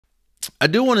I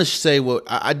do want to say what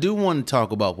I do want to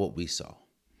talk about what we saw.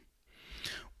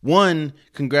 One,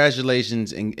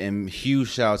 congratulations and huge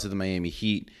shout out to the Miami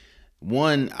Heat.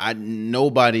 One,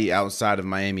 nobody outside of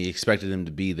Miami expected them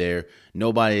to be there.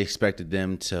 Nobody expected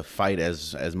them to fight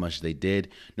as much as they did.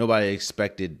 Nobody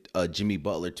expected Jimmy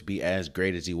Butler to be as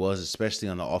great as he was, especially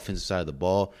on the offensive side of the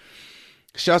ball.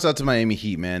 Shouts out to Miami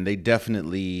Heat, man. They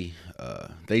definitely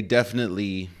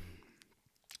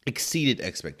exceeded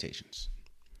expectations.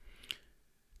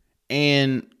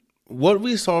 And what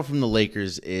we saw from the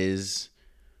Lakers is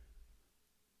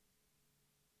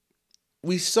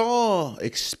we saw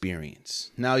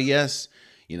experience. Now, yes,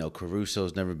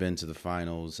 Caruso's never been to the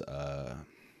finals.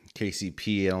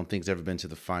 KCP, I don't think, has ever been to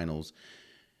the finals.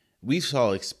 We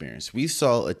saw experience. We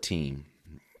saw a team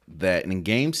that in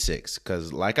Game 6,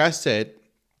 because like I said,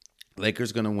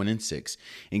 Lakers going to win in 6.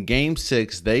 In Game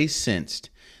 6, they sensed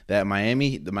that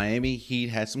the Miami Heat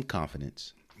had some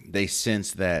confidence. They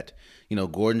sensed that,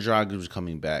 Gordon Dragic was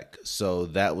coming back. So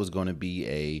that was going to be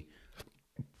a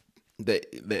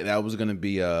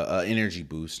energy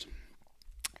boost.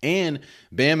 And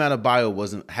Bam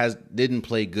Adebayo didn't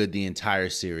play good the entire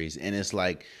series. And it's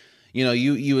like,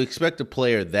 you expect a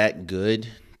player that good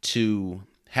to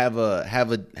have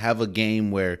a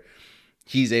game where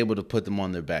he's able to put them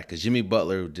on their back, because Jimmy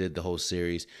Butler did the whole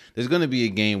series. There's going to be a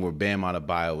game where Bam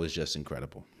Adebayo was just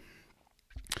incredible.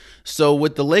 So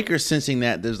with the Lakers sensing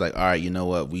that, there's like, all right, you know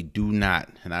what? We do not,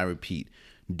 and I repeat,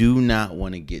 do not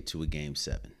want to get to a Game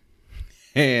 7.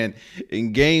 And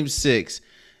in Game 6,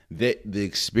 the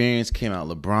experience came out.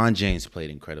 LeBron James played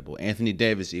incredible. Anthony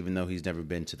Davis, even though he's never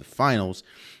been to the finals,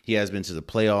 he has been to the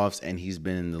playoffs, and he's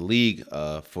been in the league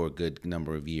for a good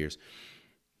number of years.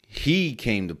 He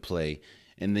came to play.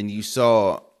 And then you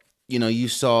saw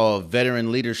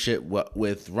veteran leadership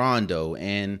with Rondo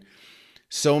and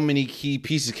so many key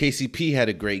pieces. KCP had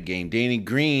a great game. Danny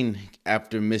Green,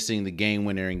 after missing the game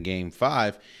winner in Game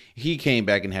 5, he came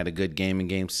back and had a good game in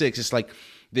Game 6. It's like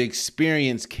the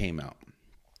experience came out.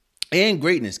 And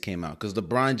greatness came out, because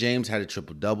LeBron James had a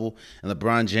triple-double, and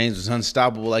LeBron James was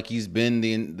unstoppable like he's been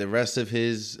the rest of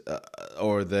his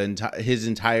his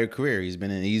entire career. He's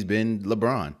been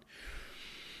LeBron.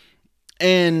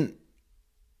 And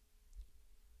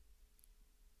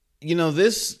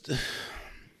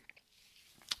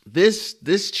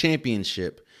this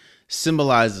championship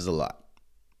symbolizes a lot.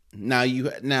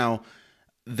 Now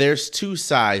there's two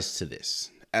sides to this.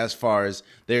 As far as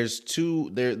there's two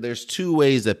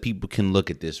ways that people can look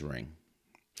at this ring.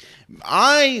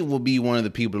 I will be one of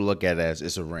the people to look at it as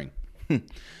it's a ring.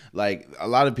 Like, a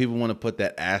lot of people want to put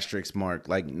that asterisk mark.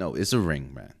 Like, no, it's a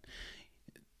ring, man.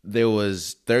 There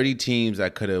was 30 teams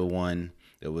that could have won.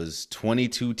 There was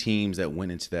 22 teams that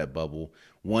went into that bubble.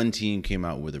 One team came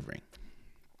out with a ring.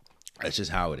 That's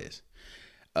just how it is.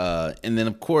 And then,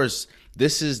 of course,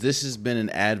 this has been an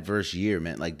adverse year,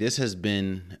 man. Like, this has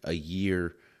been a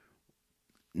year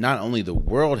not only the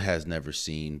world has never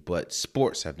seen, but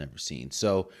sports have never seen.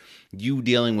 So you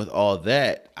dealing with all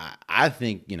that, I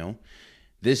think,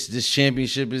 this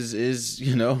championship is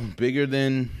bigger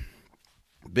than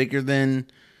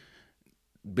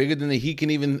the Heat can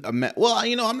even imagine. Well,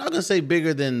 I'm not gonna say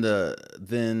bigger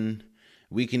than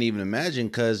we can even imagine,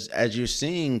 because as you're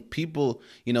seeing people,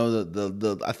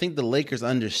 I think the Lakers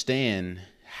understand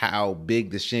how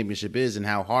big this championship is and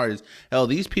how hard it is. Hell,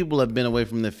 these people have been away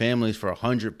from their families for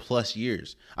 100+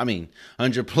 years.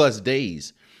 100+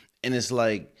 days. And it's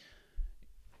like,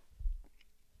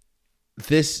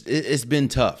 it's been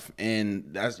tough. And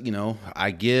that's,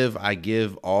 I give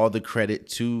all the credit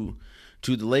to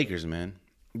the Lakers, man.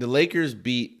 The Lakers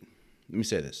beat, let me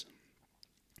say this.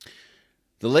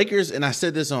 The Lakers, and I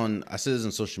said this on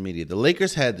social media, the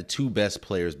Lakers had the two best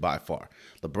players by far.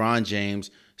 LeBron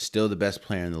James, still the best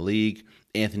player in the league.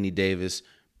 Anthony Davis,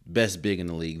 best big in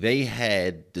the league. They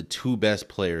had the two best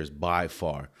players by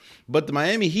far. But the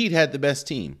Miami Heat had the best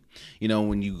team.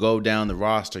 When you go down the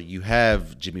roster, you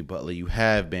have Jimmy Butler, you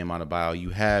have Bam Adebayo,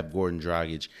 you have Gordon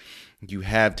Dragic, you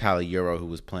have Tyler Hero, who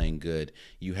was playing good.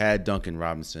 You had Duncan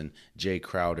Robinson, Jay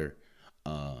Crowder,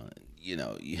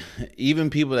 even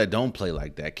people that don't play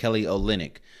like that, Kelly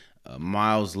Olynyk,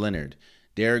 Miles Leonard,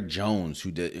 Derek Jones,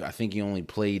 I think he only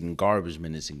played in garbage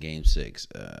minutes in Game 6.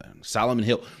 Solomon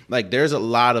Hill. Like, there's a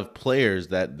lot of players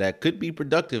that could be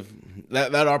productive,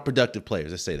 that are productive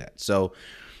players. Let's say that. So,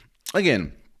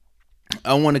 again,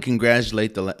 I want to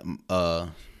congratulate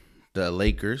the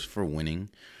Lakers for winning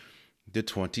the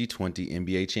 2020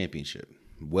 NBA championship.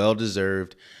 Well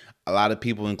deserved. A lot of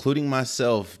people, including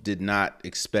myself, did not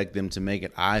expect them to make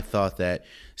it. I thought that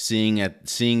seeing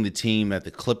the team that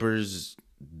the Clippers,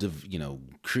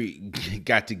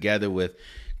 got together with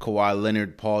Kawhi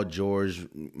Leonard, Paul George,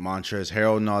 Montrezl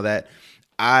Harrell, and all that.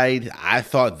 I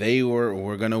thought they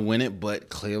were gonna win it, but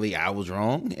clearly I was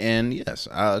wrong. And yes,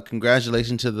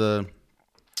 congratulations to the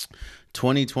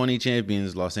 2020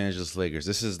 champions, Los Angeles Lakers.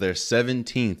 This is their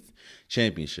 17th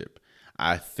championship.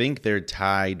 I think they're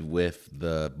tied with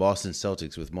the Boston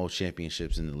Celtics with most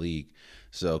championships in the league.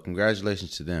 So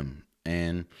congratulations to them.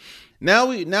 And now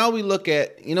we look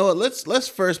at, you know what, let's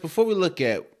first, before we look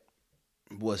at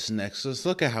what's next, let's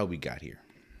look at how we got here.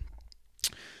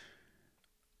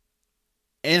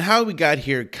 And how we got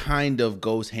here kind of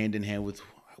goes hand in hand with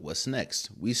what's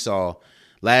next. We saw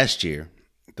last year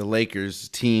the Lakers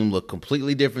team look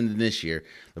completely different than this year.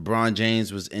 LeBron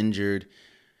James was injured.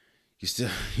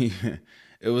 It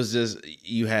was just,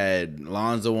 you had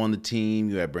Lonzo on the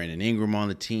team, you had Brandon Ingram on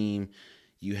the team,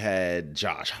 you had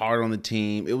Josh Hart on the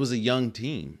team. It was a young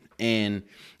team, and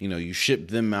you know, you shipped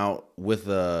them out with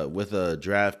a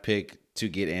draft pick to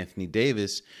get Anthony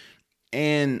Davis.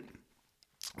 And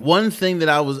one thing that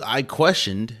I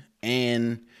questioned,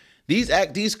 and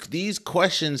these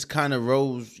questions kind of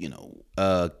rose,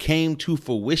 came to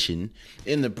fruition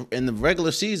in the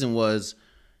regular season, was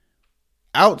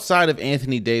outside of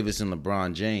Anthony Davis and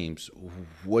LeBron James,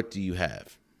 what do you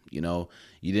have? You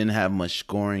didn't have much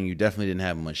scoring. You definitely didn't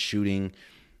have much shooting.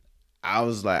 I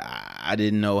was like, I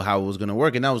didn't know how it was going to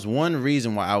work. And that was one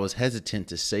reason why I was hesitant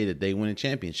to say that they win a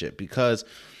championship, because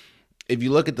if you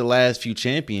look at the last few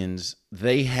champions,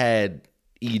 they had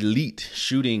elite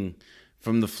shooting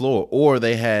from the floor, or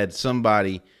they had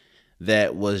somebody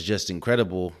that was just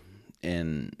incredible.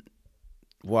 And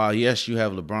while, yes, you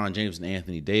have LeBron James and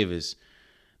Anthony Davis,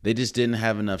 they just didn't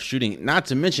have enough shooting. Not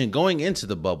to mention going into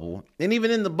the bubble, and even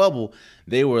in the bubble,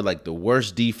 they were like the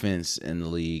worst defense in the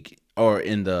league, or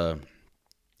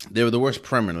they were the worst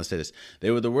perimeter. Let's say this: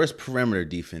 they were the worst perimeter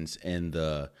defense in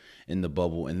the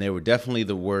bubble, and they were definitely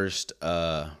the worst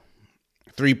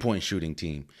 3-point shooting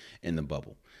team in the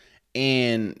bubble.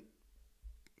 And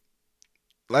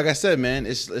like I said, man,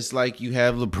 it's like you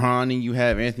have LeBron and you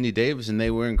have Anthony Davis, and they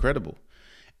were incredible.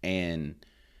 And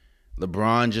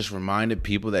LeBron just reminded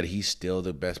people that he's still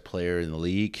the best player in the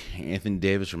league. Anthony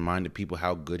Davis reminded people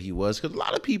how good he was, because a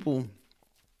lot of people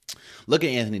look at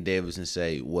Anthony Davis and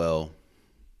say, well,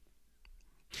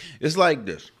 it's like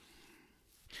this.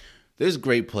 There's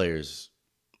great players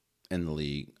in the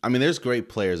league. I mean, there's great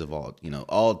players of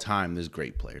all time. There's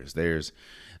great players. There's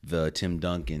the Tim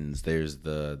Duncans. There's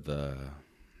the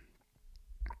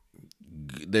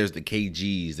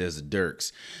KGs. There's the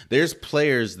Dirks. There's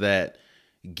players that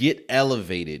get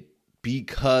elevated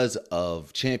because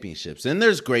of championships. And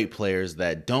there's great players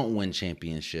that don't win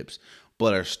championships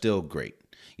but are still great.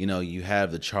 You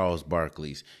have the Charles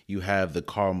Barkleys, you have the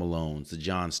Karl Malones, the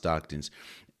John Stocktons.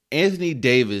 Anthony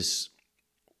Davis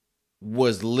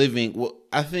was living, well,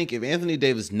 I think if Anthony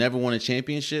Davis never won a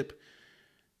championship,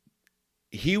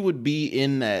 he would be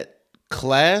in that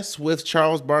class with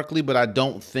Charles Barkley, but I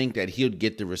don't think that he would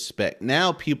get the respect.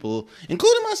 Now people,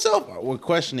 including myself, were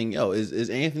questioning, is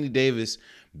Anthony Davis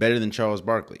better than Charles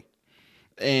Barkley?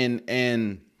 And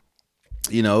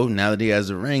now that he has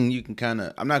a ring, you can kind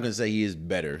of, I'm not going to say he is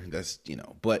better. That's,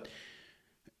 but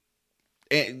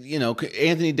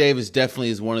Anthony Davis definitely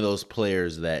is one of those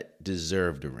players that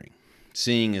deserved a ring,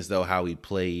 seeing as though how he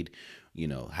played,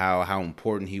 how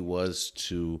important he was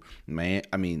to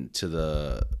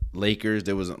the Lakers.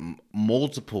 There was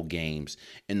multiple games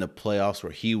in the playoffs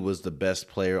where he was the best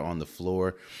player on the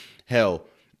floor. Hell,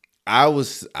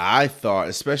 I thought,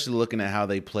 especially looking at how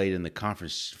they played in the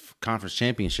conference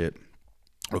championship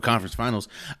or conference finals,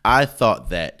 I thought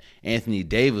that Anthony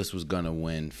Davis was going to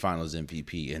win finals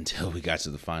MVP until we got to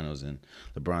the finals and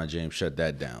LeBron James shut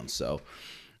that down. So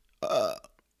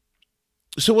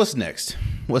what's next?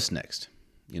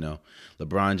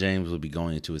 LeBron James will be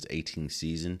going into his 18th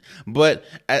season, but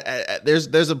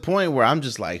there's a point where I'm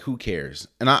just like, who cares?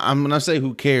 And when I say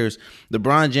who cares,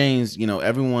 LeBron James,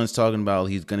 everyone's talking about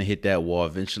he's going to hit that wall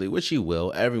eventually, which he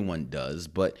will. Everyone does,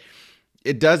 but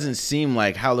it doesn't seem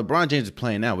like how LeBron James is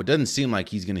playing now. It doesn't seem like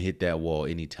he's going to hit that wall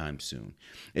anytime soon.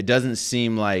 It doesn't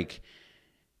seem like,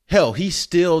 hell, he's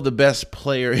still the best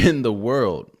player in the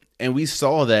world. And we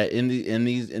saw that in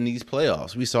these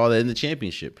playoffs. We saw that in the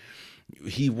championship.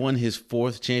 He won his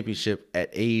 4th championship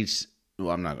at age,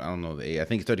 I don't know the age. I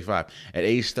think 35. At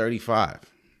age 35.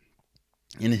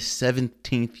 In his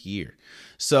 17th year.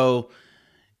 So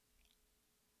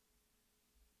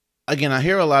again, I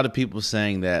hear a lot of people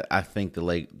saying that I think the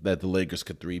Lakers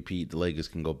could three-peat, the Lakers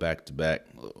can go back to back.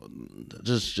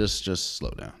 Just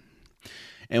slow down.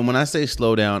 And when I say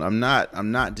slow down,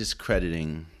 I'm not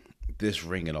discrediting this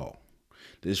ring at all.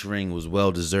 This ring was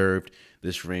well deserved.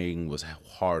 This ring was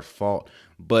hard fought.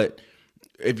 But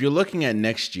if you're looking at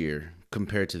next year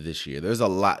compared to this year, there's a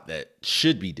lot that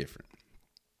should be different.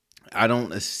 I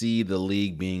don't see the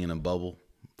league being in a bubble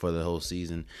for the whole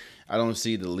season. I don't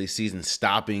see the season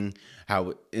stopping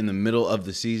in the middle of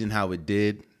the season how it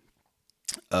did.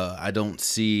 I don't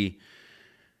see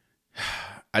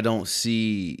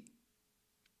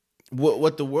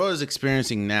what the world is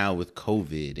experiencing now with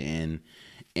COVID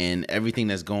and everything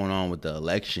that's going on with the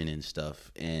election and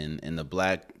stuff and the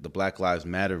Black Lives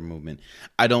Matter movement.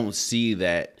 I don't see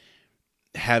that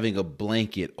having a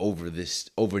blanket over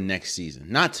next season.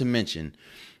 Not to mention,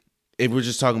 if we're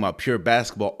just talking about pure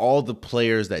basketball, all the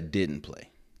players that didn't play.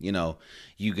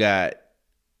 You got,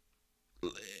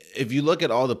 if you look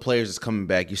at all the players that's coming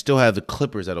back, you still have the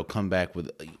Clippers that'll come back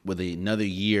with another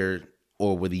year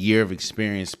or with a year of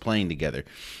experience playing together.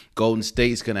 Golden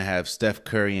State's going to have Steph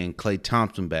Curry and Klay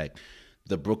Thompson back.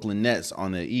 The Brooklyn Nets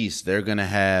on the East, they're going to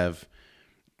have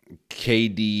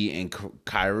KD and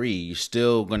Kyrie. You're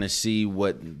still going to see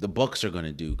what the Bucks are going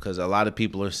to do, because a lot of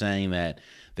people are saying that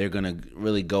they're going to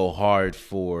really go hard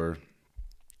for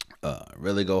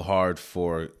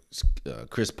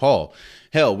Chris Paul.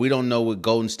 Hell, we don't know what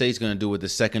Golden State's going to do with the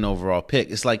second overall pick.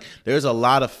 It's like there's a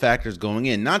lot of factors going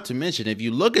in. Not to mention, if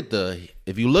you look at the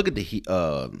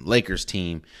Lakers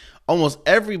team, almost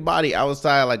everybody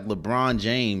outside like LeBron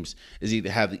James is either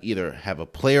have a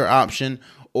player option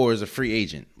or is a free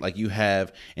agent. Like you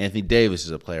have Anthony Davis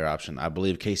is a player option. I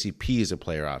believe KCP is a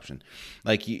player option.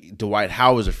 Like Dwight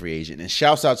Howard's a free agent. And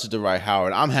shouts out to Dwight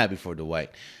Howard. I'm happy for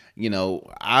Dwight.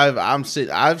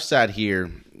 I've sat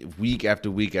here week after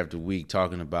week after week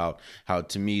talking about how,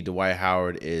 to me, Dwight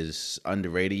Howard is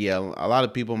underrated. Yeah, a lot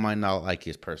of people might not like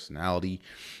his personality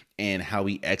and how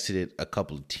he exited a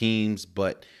couple of teams,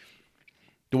 but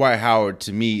Dwight Howard,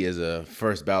 to me, is a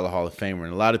first ballot Hall of Famer,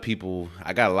 and a lot of people,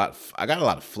 I got a lot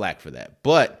of flack for that.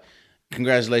 But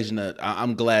congratulations,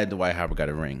 I'm glad Dwight Howard got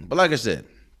a ring. But like I said,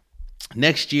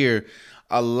 next year,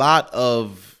 a lot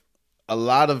of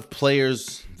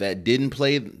players that didn't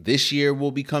play this year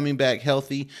will be coming back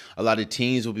healthy. A lot of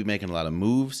teams will be making a lot of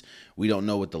moves. We don't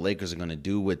know what the Lakers are going to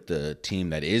do with the team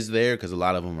that is there, because a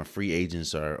lot of them are free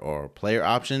agents or player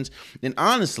options. And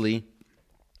honestly,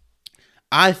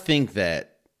 I think that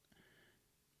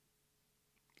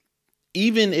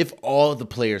even if all the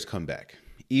players come back,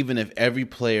 even if every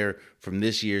player from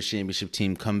this year's championship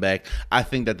team come back, I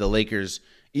think that the Lakers,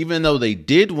 even though they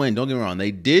did win, don't get me wrong,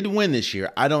 they did win this year,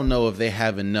 I don't know if they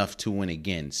have enough to win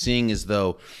again, seeing as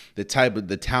though the type of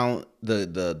the talent,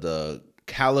 the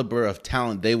caliber of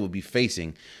talent they will be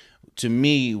facing, to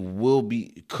me,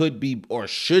 could be or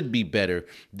should be better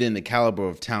than the caliber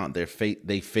of talent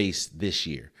they face this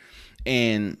year.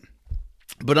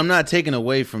 But I'm not taking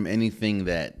away from anything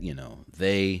that,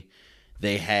 they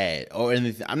had or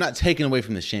anything. I'm not taking away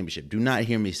from the championship. Do not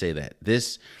hear me say that.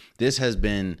 This has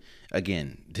been,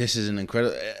 again, this is an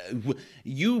incredible.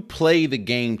 You play the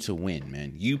game to win,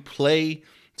 man. You play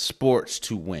sports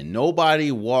to win.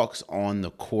 Nobody walks on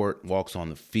the court, walks on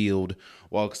the field,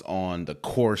 walks on the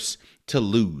course to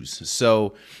lose.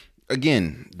 So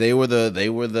again, they're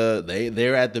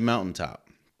at the mountaintop.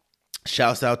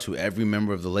 Shouts out to every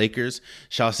member of the Lakers.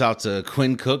 Shouts out to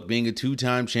Quinn Cook being a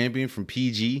two-time champion from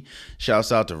PG.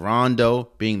 Shouts out to Rondo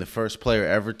being the first player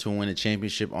ever to win a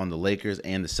championship on the Lakers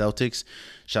and the Celtics.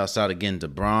 Shouts out again to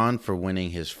Bron for winning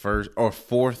his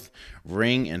fourth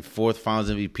ring and fourth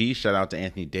Finals MVP. Shout out to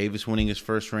Anthony Davis winning his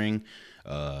first ring.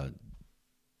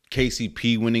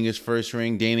 KCP winning his first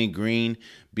ring. Danny Green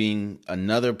being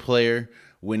another player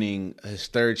winning his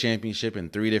third championship in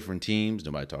 3 different teams.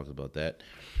 Nobody talks about that.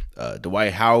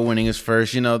 Dwight Howard winning his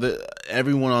first,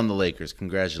 everyone on the Lakers,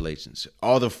 congratulations.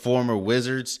 All the former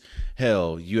Wizards,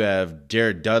 hell, you have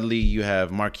Jared Dudley, you have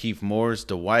Markieff Morris,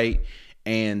 Dwight,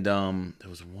 and there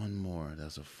was one more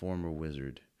that's a former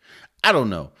Wizard. I don't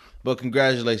know, but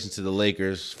congratulations to the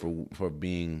Lakers for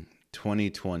being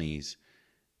 2020's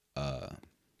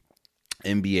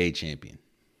NBA champion.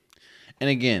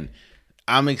 And again,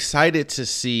 I'm excited to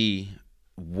see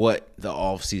what the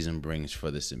offseason brings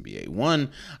for this NBA. One,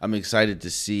 I'm excited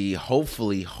to see,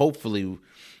 hopefully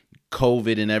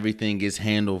COVID and everything gets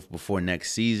handled before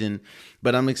next season.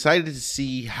 But I'm excited to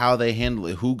see how they handle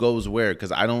it, who goes where,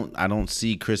 because I don't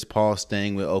see Chris Paul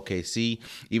staying with OKC,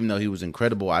 even though he was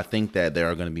incredible. I think that there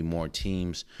are going to be more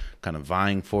teams kind of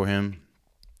vying for him.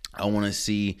 I want to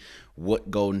see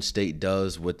what Golden State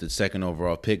does with the second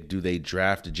overall pick. Do they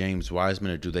draft James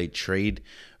Wiseman or do they trade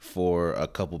for a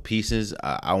couple pieces?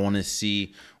 I want to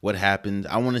see what happens.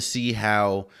 I want to see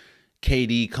how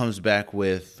KD comes back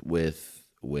with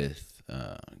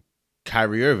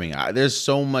Kyrie Irving. There's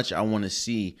so much I want to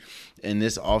see in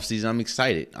this offseason.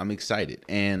 I'm excited.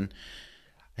 And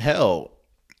hell,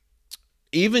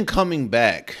 even coming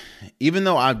back, even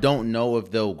though I don't know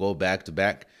if they'll go back to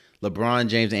back, LeBron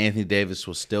James and Anthony Davis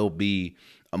will still be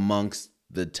amongst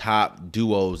the top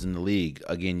duos in the league.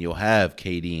 Again, you'll have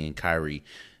KD and Kyrie,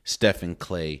 Steph and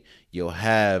Clay. You'll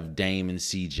have Dame and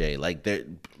CJ. Like,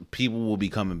 people will be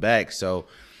coming back. So,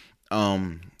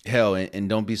 hell, and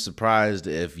don't be surprised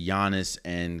if Giannis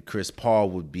and Chris Paul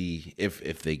would be,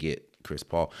 if they get Chris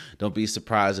Paul, don't be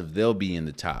surprised if they'll be in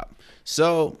the top.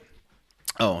 So,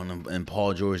 and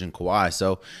Paul George and Kawhi.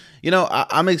 So,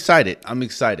 I'm excited. I'm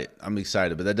excited.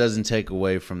 But that doesn't take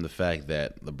away from the fact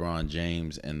that LeBron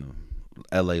James and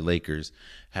the LA Lakers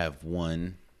have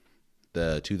won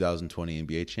the 2020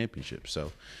 NBA championship.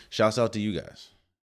 So, shouts out to you guys.